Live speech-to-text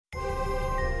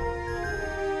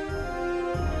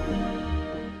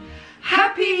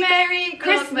Happy Merry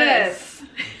Christmas!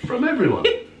 From everyone.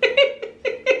 Was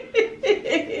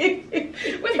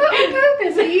that on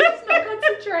purpose? Are you just not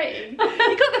concentrating? You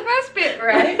got the first bit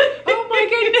right. Oh my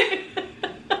goodness.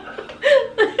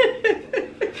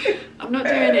 I'm not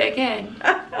doing it again.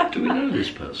 Do we know this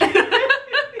person?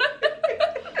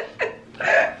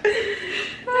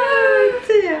 Oh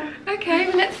dear. Okay,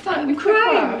 well let's start. I'm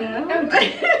crying now.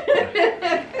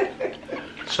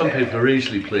 Some people are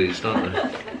easily pleased, aren't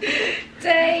they?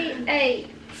 Day 8.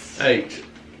 8. Is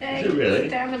it really?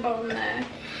 Down the bottom there.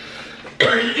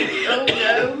 Oh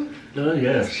no. Oh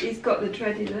yes. He's got the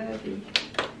dreaded lurgy.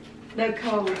 No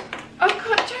cold. Oh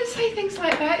God, don't say things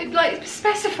like that. Like,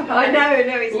 specify. I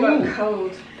know, he's got Ooh.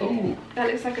 cold. Oh, That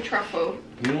looks like a truffle.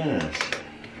 yes.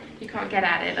 You can't get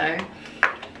at it though.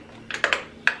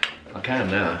 I can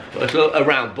now. But it's a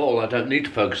round ball, I don't need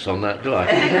to focus on that, do I?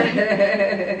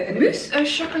 Mousse au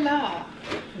chocolat.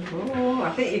 Oh,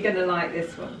 I think you're going to like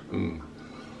this one. Mm.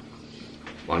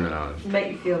 I know.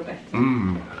 Make you feel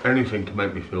better. Anything to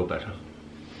make me feel better.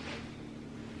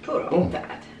 Poor Oh. old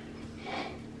dad.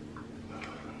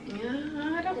 Yeah,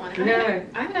 I don't want it. No.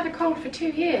 I haven't had a cold for 2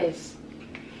 years.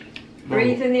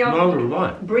 Breathe in the Neither other. have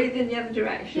I. Breathe in the other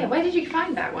direction. Yeah, where did you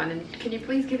find that one? And can you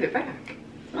please give it back?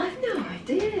 I've no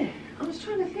idea. I was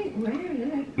trying to think where it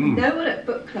is. Mm. No one at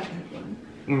book club had one.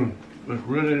 It's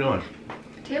really nice.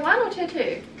 Tier 1 or tier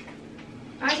 2?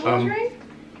 Eyes watering?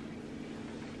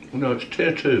 No, it's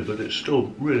tier 2, but it's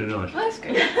still really nice. Well, that's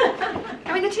good.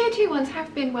 I mean, the tier 2 ones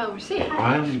have been well received.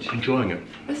 I am enjoying it.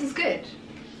 This is good.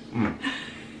 Mm.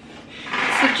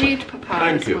 Subdued papa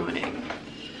Thank this you. morning.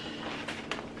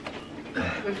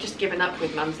 We've just given up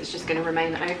with mums, it's just going to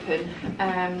remain open.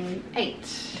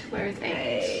 8. Where is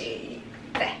 8?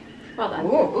 There. Well done.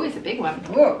 Oh, it's a big one.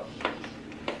 Whoa.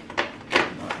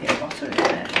 Might be a bottle in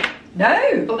there.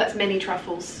 No! Oh, that's mini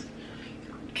truffles.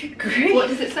 Good grief. What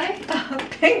does it say?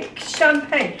 Pink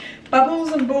champagne.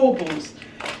 Bubbles and baubles.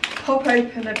 Pop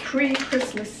open a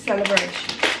pre-Christmas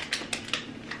celebration.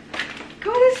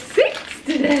 Got a 6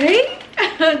 today.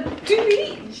 2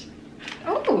 each.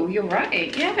 Oh, you're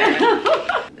right.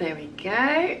 Yeah. There we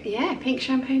go. Yeah, pink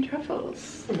champagne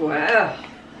truffles. Wow.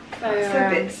 So, That's a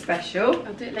bit special.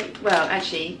 I'll do it later. Well,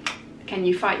 actually, can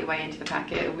you fight your way into the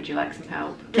packet, or would you like some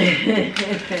help?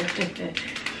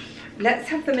 Let's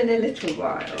have them in a little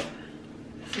while.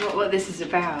 That's what this is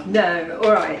about. No,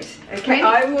 all right. Okay,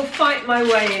 I will fight my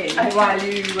way in while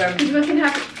you. We can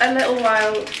have a little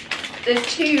while. There's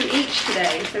 2 each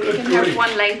today, so we can have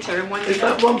one later and one. Is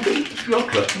that one big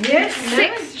chocolate? Yes.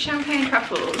 6 champagne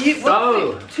truffles. You,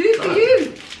 Oh. 2 for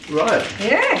you. Right.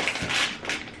 Yes.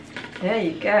 There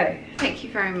you go. Thank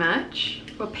you very much.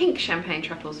 Well, pink champagne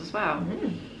truffles as well.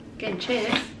 Again,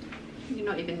 cheers. You're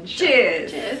not even sure.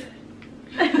 Cheers. Cheers.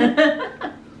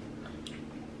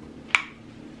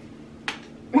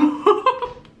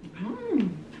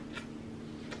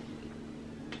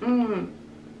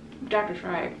 Dad was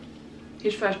right.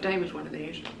 His first day was one of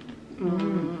these.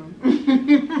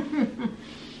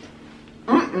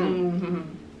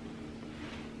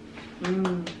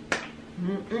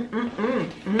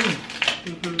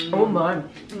 Oh my.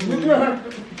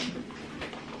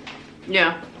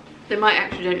 Yeah, they might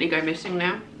accidentally go missing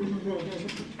now.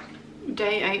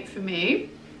 Day 8 for me.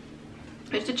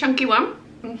 It's a chunky one.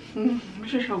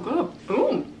 This is so good.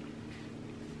 Ooh,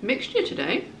 mixture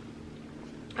today.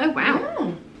 Oh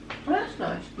wow. That's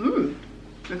nice.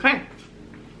 Okay.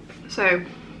 So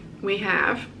we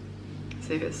have.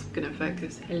 See if it's gonna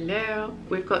focus. Hello.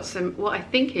 We've got some what I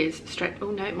think is stretch.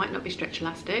 Oh no, it might not be stretch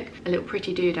elastic. A little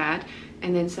pretty doodad,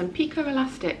 and then some pico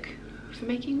elastic for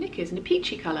making knickers in a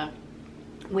peachy colour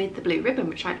with the blue ribbon,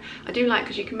 which I do like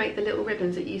because you can make the little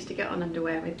ribbons that you used to get on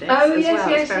underwear with this. Oh as yes, well.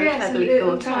 yes, It's very yes. cleverly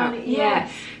Little thought out. tiny,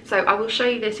 yes. So I will show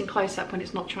you this in close up when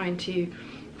it's not trying to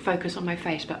focus on my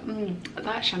face. But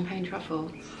that champagne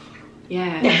truffle.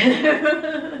 Yeah,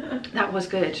 that was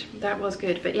good. That was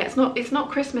good. But yeah, it's not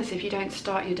Christmas if you don't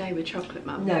start your day with chocolate,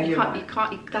 Mum. No, you you're can't. right. You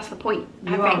can't. That's the point.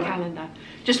 You Advent are. calendar.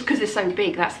 Just because it's so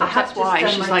big, that's I have why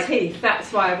just she's done my like. teeth.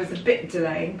 That's why I was a bit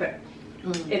delaying, but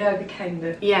it overcame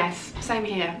the. Yes, same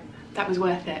here. That was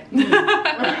worth it.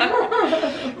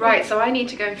 Right, so I need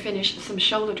to go and finish some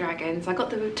shoulder dragons. I got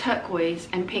the turquoise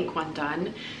and pink one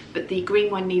done, but the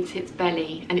green one needs its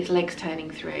belly and its legs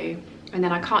turning through. And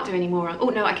then I can't do any more. Oh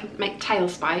no, I can make tail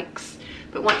spikes,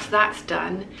 but once that's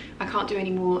done, I can't do any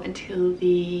more until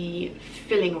the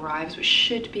filling arrives, which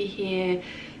should be here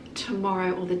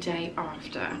tomorrow or the day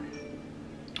after.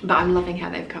 but I'm loving how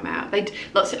they've come out. I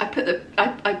put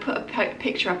a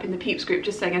picture up in the Peeps group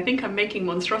just saying I think I'm making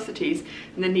monstrosities,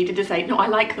 and then needed to say no, I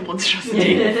like the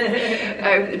monstrosities.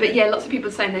 But yeah, lots of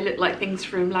people saying they look like things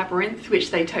from Labyrinth,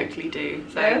 which they totally do.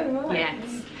 So right.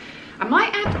 Yes, I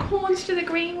might add horns to the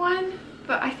green one,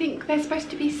 but I think they're supposed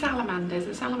to be salamanders,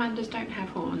 and salamanders don't have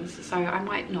horns, so I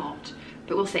might not.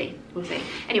 But we'll see, we'll see.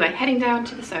 Anyway, heading down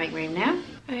to the sewing room now.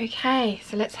 Okay,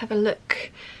 so let's have a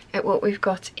look at what we've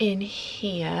got in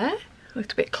here. A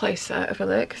little bit closer of a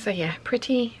look. So yeah,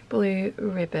 pretty blue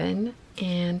ribbon.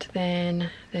 And then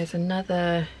there's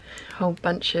another whole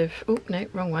bunch of, oh no,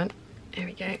 wrong one. There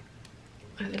we go.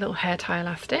 The little hair tie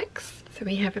elastics. So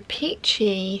we have a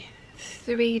peachy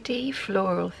 3D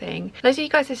floral thing. Loads of you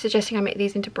guys are suggesting I make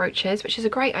these into brooches, which is a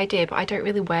great idea, but I don't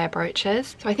really wear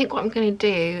brooches. So I think what I'm going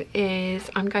to do is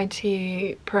I'm going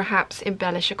to perhaps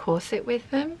embellish a corset with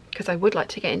them, because I would like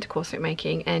to get into corset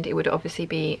making, and it would obviously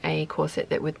be a corset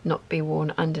that would not be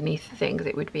worn underneath things.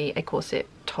 It would be a corset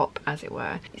top, as it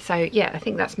were. So yeah, I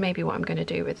think that's maybe what I'm going to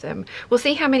do with them. We'll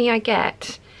see how many I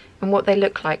get and what they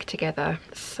look like together.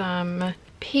 Some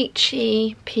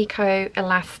peachy picot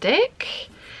elastic.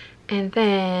 And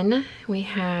then we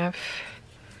have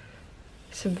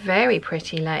some very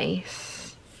pretty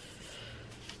lace.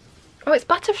 Oh, it's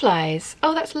butterflies.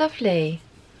 Oh, that's lovely.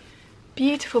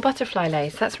 Beautiful butterfly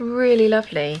lace. That's really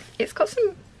lovely. It's got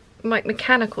some like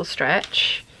mechanical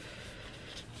stretch,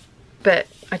 but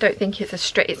I don't think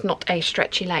it's not a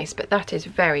stretchy lace, but that is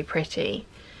very pretty.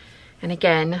 And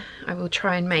again, I will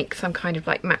try and make some kind of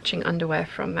like matching underwear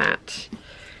from that.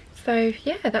 So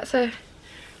yeah, that's a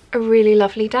really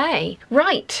lovely day.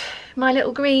 Right, my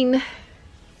little green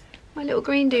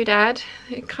doodad.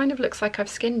 It kind of looks like I've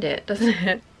skinned it, doesn't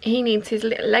it? He needs his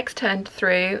little legs turned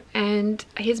through and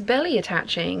his belly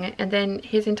attaching, and then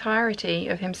his entirety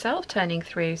of himself turning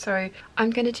through. So I'm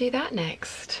going to do that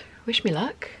next. Wish me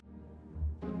luck.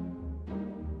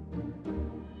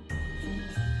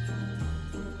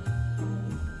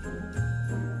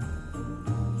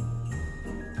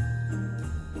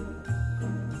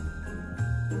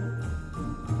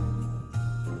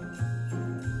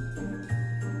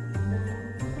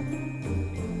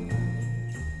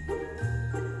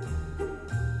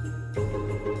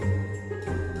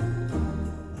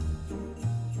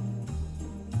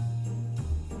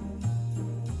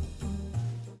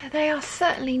 They are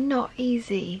certainly not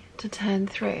easy to turn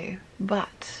through,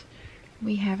 but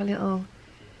we have a little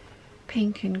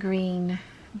pink and green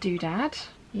doodad.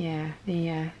 Yeah,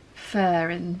 the fur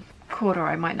and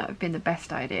corduroy might not have been the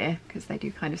best idea because they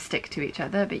do kind of stick to each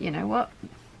other, but you know what?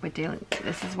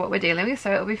 This is what we're dealing with,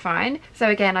 so it'll be fine. So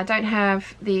again, I don't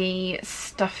have the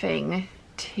stuffing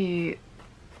to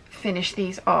finish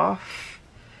these off,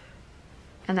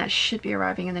 and that should be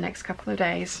arriving in the next couple of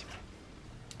days.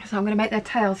 So I'm going to make their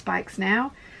tail spikes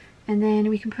now, and then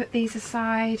we can put these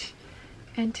aside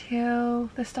until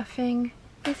the stuffing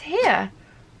is here.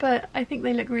 But I think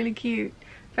they look really cute.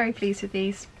 Very pleased with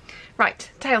these. Right,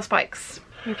 tail spikes.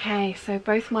 Okay, so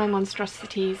both my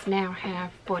monstrosities now have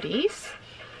bodies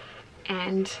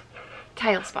and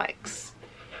tail spikes.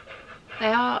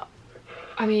 They are,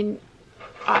 I mean,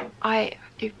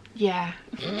 yeah.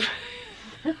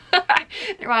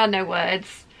 There are no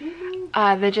words.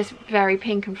 They're just very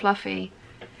pink and fluffy.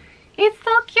 It's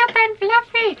so cute and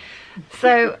fluffy.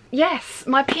 So yes,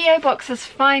 my PO box has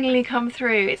finally come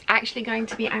through. It's actually going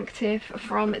to be active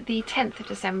from the 10th of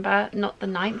December, not the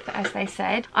 9th as they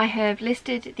said. I have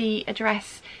listed the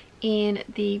address in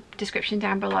the description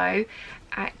down below.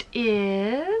 It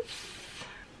is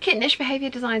Kittenish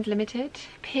Behaviour Designs Limited,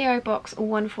 PO Box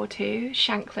 142,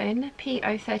 Shanklin,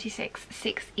 PO 36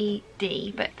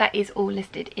 6ED, but that is all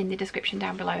listed in the description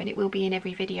down below, and it will be in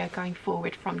every video going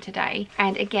forward from today.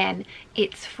 And again,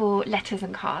 it's for letters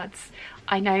and cards.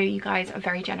 I know you guys are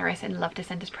very generous and love to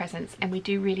send us presents, and we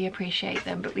do really appreciate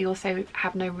them, but we also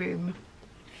have no room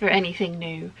for anything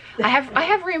new. I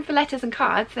have room for letters and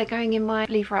cards. They're going in my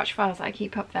lever arch files that I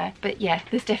keep up there, but yeah,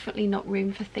 there's definitely not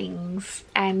room for things,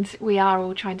 and we are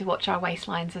all trying to watch our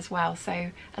waistlines as well.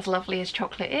 So as lovely as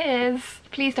chocolate is,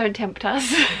 please don't tempt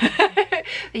us.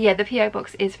 But yeah, the PO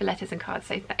box is for letters and cards,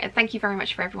 so thank you very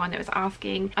much for everyone that was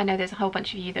asking. I know there's a whole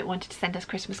bunch of you that wanted to send us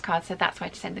Christmas cards, so that's why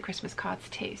to send the Christmas cards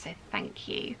too, so thank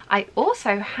you. I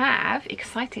also have,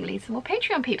 excitingly, some more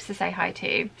Patreon peeps to say hi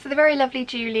to. So the very lovely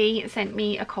Julie sent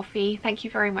me a coffee. Thank you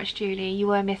very much, Julie. You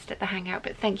were missed at the hangout,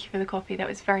 but thank you for the coffee. That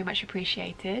was very much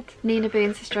appreciated. Nina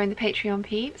Boons has joined the Patreon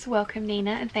peeps. Welcome,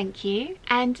 Nina, and thank you.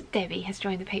 And Debbie has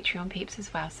joined the Patreon peeps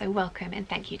as well, so welcome and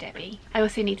thank you, Debbie. I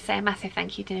also need to say a massive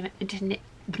thank you to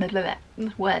blah, blah, blah.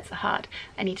 Words are hard.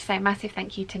 I need to say a massive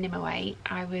thank you to Nimue.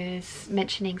 I was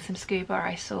mentioning some scuba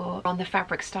I saw on the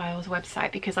Fabric Styles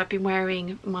website because I've been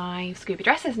wearing my scuba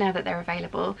dresses now that they're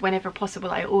available. Whenever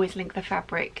possible, I always link the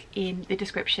fabric in the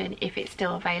description if it's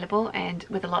still available, and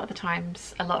with a lot of the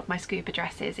times, a lot of my scuba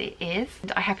dresses it is.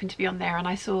 And I happened to be on there and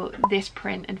I saw this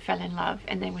print and fell in love,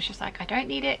 and then was just like, I don't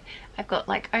need it. I've got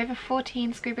like over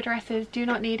 14 scuba dresses, do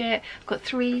not need it. I've got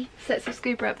 3 sets of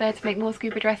scuba up there to make more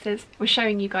scuba dresses. Was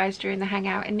showing you guys during the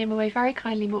hangout, and Nimue very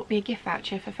kindly bought me a gift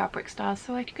voucher for Fabric Styles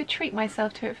so I could treat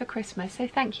myself to it for Christmas. So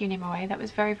thank you, Nimue, that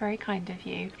was very, very kind of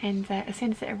you. And as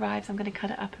soon as it arrives, I'm going to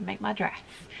cut it up and make my dress.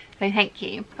 So thank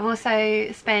you. I've also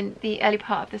spent the early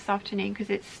part of this afternoon, because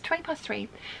it's 3:20,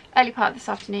 early part of this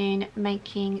afternoon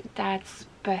making Dad's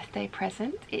birthday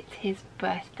present. It's his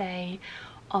birthday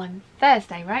on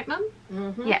Thursday, right Mum?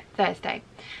 Mm-hmm. Yeah, Thursday.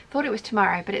 Thought it was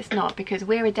tomorrow, but it's not, because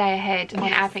we're a day ahead on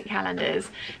advent calendars.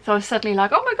 So I was suddenly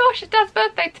like, oh my gosh, it's Dad's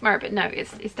birthday tomorrow. But no,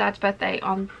 it's Dad's birthday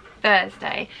on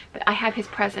Thursday. But I have his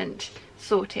present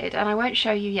sorted, and I won't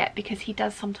show you yet because he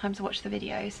does sometimes watch the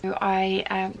videos. So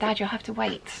Dad, you'll have to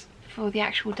wait for the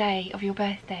actual day of your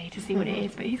birthday to see what it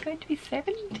is, but he's going to be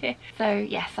 70. So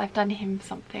yes, I've done him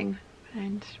something,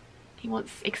 and he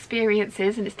wants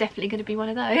experiences, and it's definitely going to be one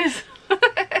of those.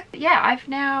 Yeah, I've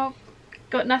now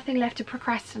got nothing left to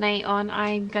procrastinate on.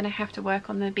 I'm going to have to work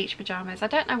on the beach pyjamas. I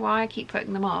don't know why I keep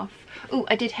putting them off. Oh,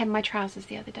 I did hem my trousers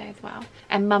the other day as well.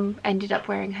 And Mum ended up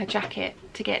wearing her jacket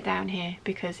to get down here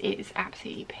because it is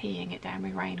absolutely peeing it down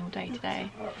with rain all day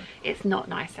today. It's not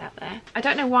nice out there. I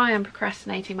don't know why I'm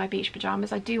procrastinating my beach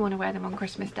pyjamas. I do want to wear them on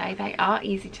Christmas Day. They are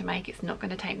easy to make. It's not going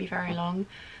to take me very long,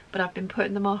 but I've been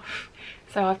putting them off.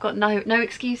 So I've got no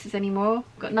excuses anymore.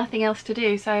 Got nothing else to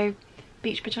do. So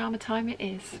beach pyjama time it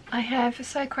is. I have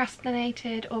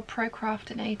procrastinated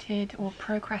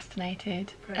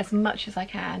as much as I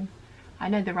can. I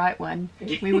know the right one.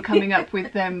 We were coming up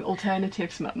with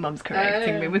alternatives. Mum's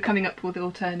correcting me. We're coming up with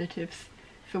alternatives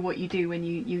for what you do when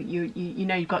you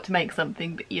know you've got to make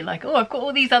something, but you're like, oh, I've got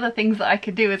all these other things that I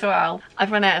could do as well.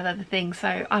 I've run out of other things,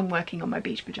 so I'm working on my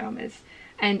beach pyjamas.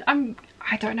 And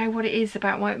I don't know what it is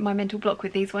about my mental block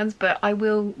with these ones, but I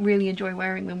will really enjoy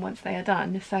wearing them once they are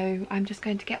done. So I'm just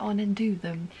going to get on and do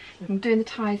them. I'm doing the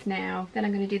ties now, then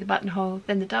I'm going to do the buttonhole,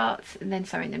 then the darts, and then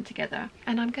sewing them together.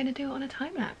 And I'm going to do it on a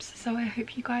time lapse. So I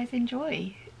hope you guys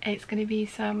enjoy. It's going to be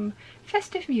some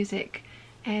festive music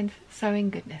and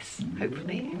sewing goodness,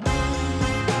 hopefully.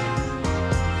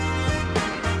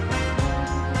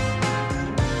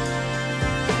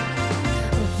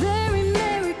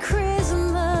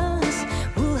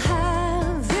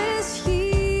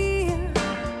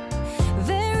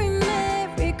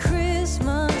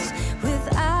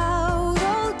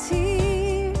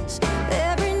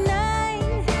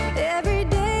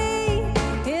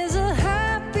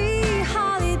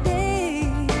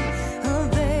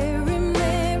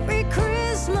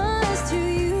 To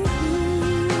you.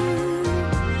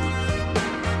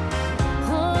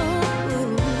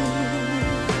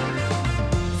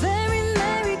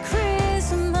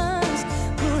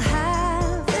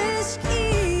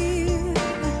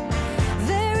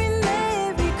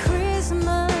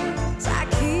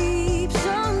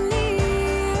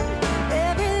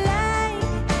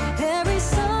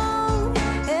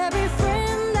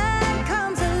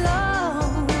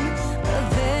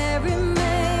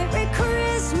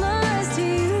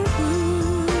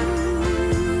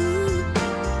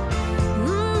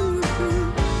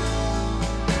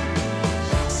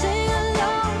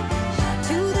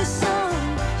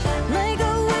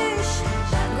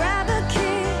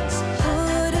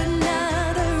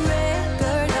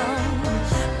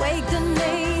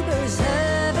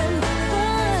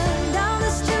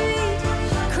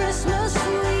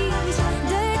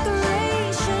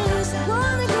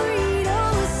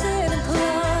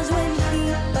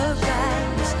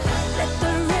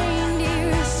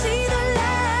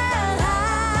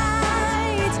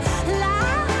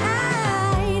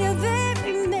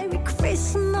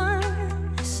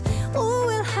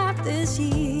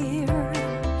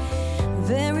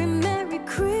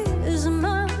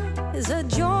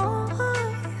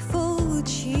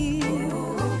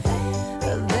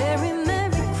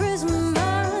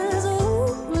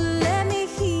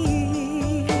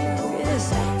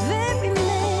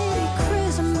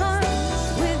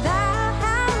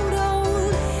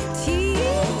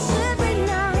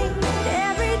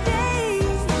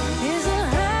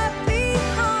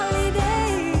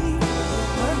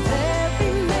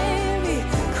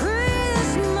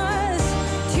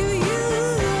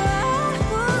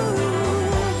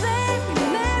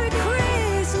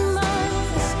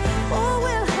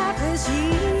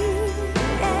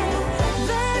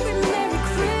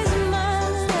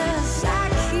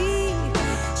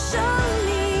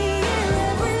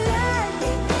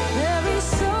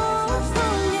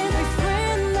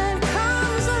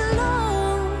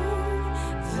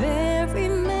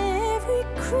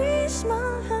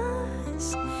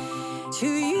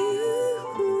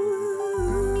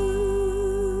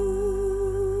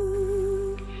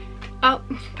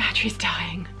 battery's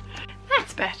dying.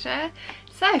 That's better.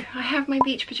 So I have my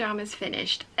beach pyjamas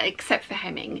finished, except for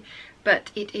hemming, but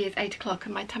it is 8 o'clock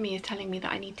and my tummy is telling me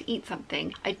that I need to eat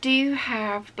something. I do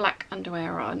have black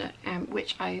underwear on,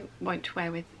 which I won't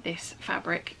wear with this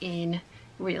fabric in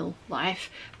real life,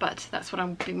 but that's what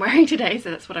I've been wearing today, so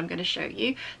that's what I'm going to show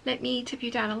you. Let me tip you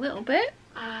down a little bit.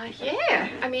 Yeah,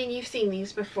 I mean, you've seen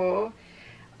these before.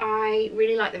 I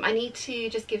really like them. I need to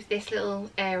just give this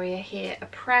little area here a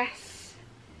press,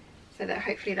 so that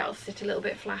hopefully that'll sit a little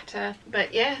bit flatter.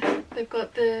 But yeah, they've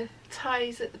got the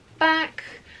ties at the back,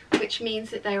 which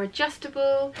means that they're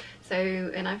adjustable. So,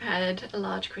 and I've had a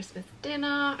large Christmas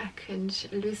dinner, I can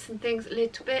loosen things a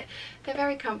little bit. They're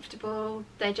very comfortable,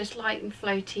 they're just light and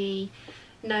floaty,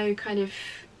 no kind of,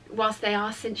 whilst they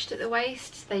are cinched at the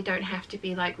waist, they don't have to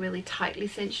be like really tightly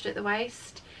cinched at the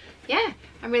waist. Yeah,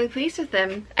 I'm really pleased with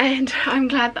them, and I'm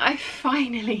glad that I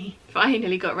finally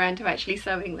got around to actually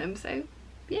sewing them. So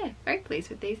yeah, very pleased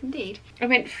with these indeed. I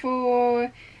went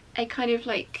for a kind of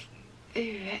like,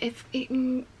 it's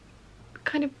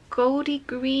kind of goldy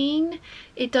green.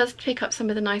 It does pick up some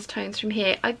of the nice tones from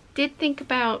here. I did think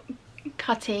about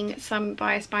cutting some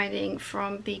bias binding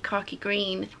from the khaki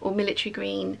green or military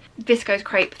green viscose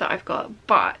crepe that I've got,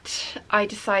 but I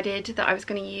decided that I was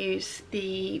going to use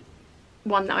the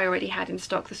one that I already had in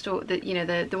stock,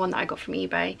 the one that I got from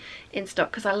eBay in stock,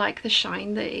 because I like the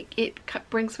shine that it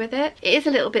brings with it. It is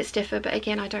a little bit stiffer, but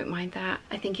again, I don't mind that.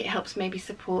 I think it helps maybe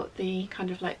support the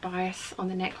kind of like bias on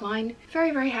the neckline.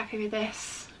 Very happy with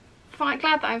this. Glad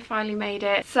that I've finally made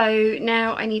it. So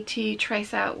now I need to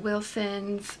trace out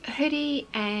Wilson's hoodie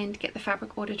and get the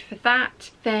fabric ordered for that.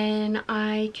 Then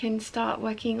I can start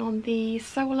working on the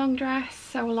sew along dress,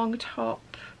 sew along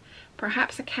top,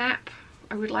 perhaps a cap.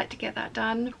 I would like to get that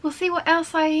done. We'll see what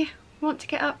else I want to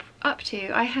get up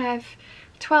to. I have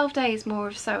 12 days more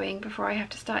of sewing before I have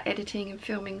to start editing and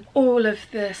filming all of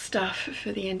the stuff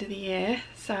for the end of the year.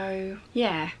 So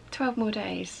yeah, 12 more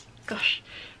days. Gosh,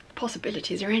 the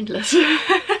possibilities are endless.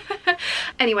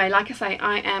 Anyway, like I say,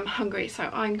 I am hungry, so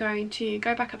I'm going to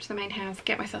go back up to the main house,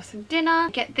 get myself some dinner,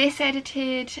 get this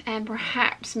edited, and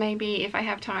perhaps maybe if I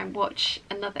have time watch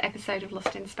another episode of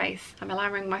Lost in Space. I'm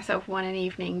allowing myself one an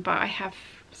evening, but I have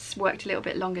worked a little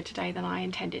bit longer today than I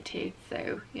intended to,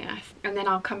 so yeah. And then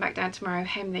I'll come back down tomorrow,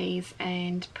 hem these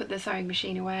and put the sewing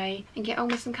machine away and get on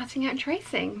with some cutting out and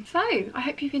tracing. So I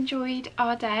hope you've enjoyed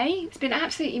our day. It's been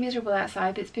absolutely miserable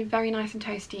outside, but it's been very nice and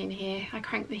toasty in here. I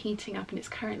cranked the heating up and it's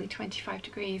currently 25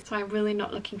 degrees, so I'm really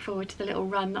not looking forward to the little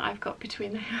run that I've got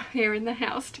between here and the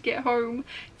house to get home.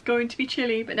 It's going to be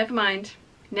chilly, but never mind,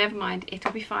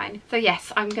 it'll be fine. So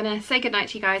yes, I'm gonna say goodnight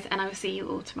to you guys and I will see you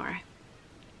all tomorrow.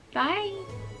 Bye.